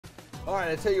All right,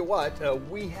 I tell you what,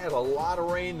 we had a lot of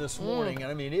rain this morning,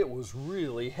 and I mean, it was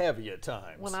really heavy at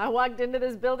times. When I walked into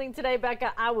this building today,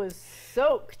 Becca, I was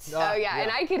soaked. Oh, yeah,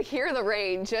 and I could hear the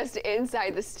rain just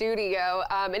inside the studio,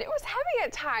 and it was heavy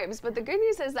at times, but the good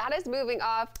news is that is moving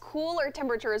off. Cooler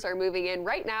temperatures are moving in.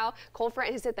 Right now, cold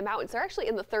front has hit the mountains. They're actually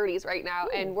in the 30s right now,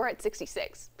 and we're at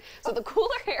 66. So the cooler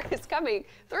air is coming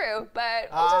through, but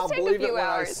it'll just take a few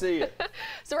hours. I see it.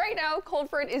 So right now, cold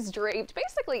front is draped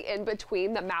basically in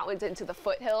between the mountains into the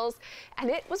foothills, and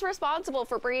it was responsible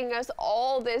for bringing us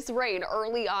all this rain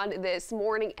early on this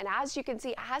morning. And as you can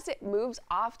see, as it moves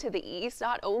off to the east,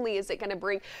 not only is it going to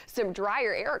bring some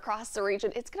drier air across the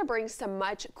region, it's going to bring some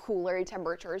much cooler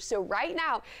temperatures. So right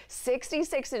now,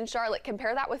 66 in Charlotte,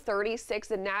 compare that with 36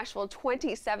 in Nashville,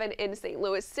 27 in St.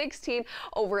 Louis, 16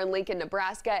 over in Lincoln,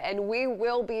 Nebraska, and we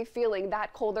will be feeling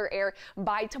that colder air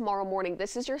by tomorrow morning.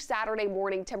 This is your Saturday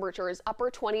morning temperatures, upper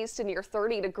 20s to near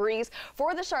 30 degrees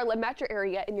for the Charlotte metro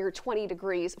area and near 20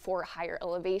 degrees for higher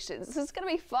elevations. This is going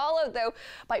to be followed, though,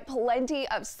 by plenty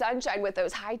of sunshine with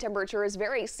those high temperatures,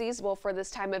 very seasonable for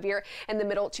this time of year, in the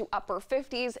middle to upper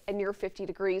 50s and near 50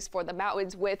 degrees for the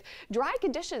mountains, with dry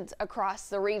conditions across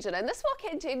the region. And this will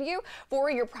continue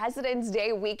for your President's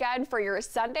Day weekend. For your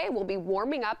Sunday, we'll be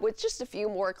warming up with just a few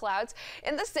more clouds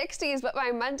in the 60s, but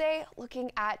by Monday, looking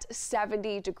at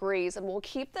 70 degrees. And we'll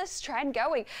keep this trend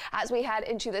going as we head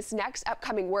into this next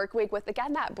upcoming work week, with,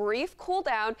 again, that brief cool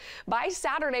down by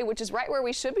Saturday, which is right where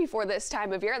we should be for this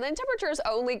time of year. And then temperatures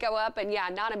only go up, and yeah,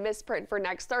 not a misprint for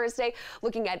next Thursday,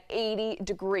 looking at 80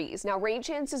 degrees. Now, rain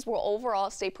chances will overall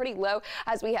stay pretty low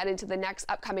as we head into the next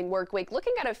upcoming work week,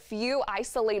 looking at a few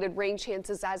isolated rain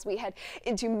chances as we head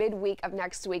into midweek of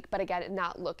next week, but again,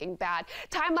 not looking bad.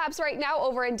 Time lapse right now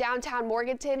over in downtown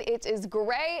Morganton. It is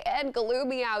gray and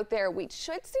gloomy out there. We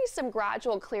should see some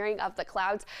gradual clearing of the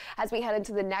clouds as we head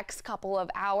into the next couple of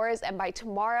hours, and by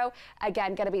tomorrow,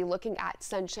 again, going to be looking at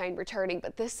sunshine returning.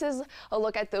 But this is a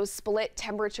look at those split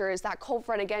temperatures. That cold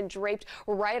front again draped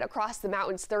right across the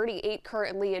mountains, 38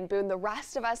 currently in Boone. The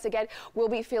rest of us again will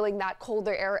be feeling that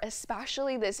colder air,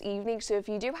 especially this evening. So if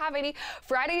you do have any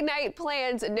Friday night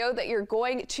plans, know that you're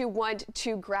going to want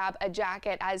to grab a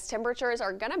jacket, as temperatures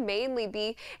are going to mainly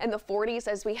be in the 40s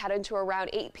as we head into around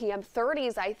 8 p.m.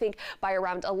 30s, I think, by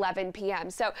around 11 p.m.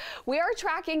 So we are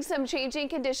tracking some changing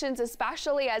conditions,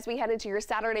 especially as we head into your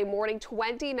Saturday morning.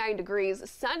 29 degrees,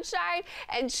 sunshine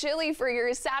and chilly for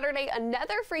your Saturday.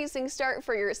 Another freezing start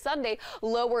for your Sunday,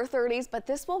 lower 30s, but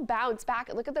this will bounce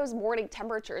back. Look at those morning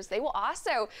temperatures. They will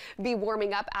also be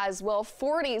warming up as well,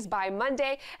 40s by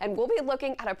Monday, and we'll be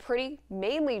looking at a pretty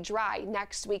mainly dry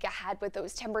next week ahead, with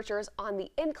those temperatures on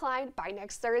the incline by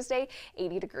next Thursday,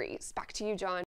 80 degrees. Back to you, John.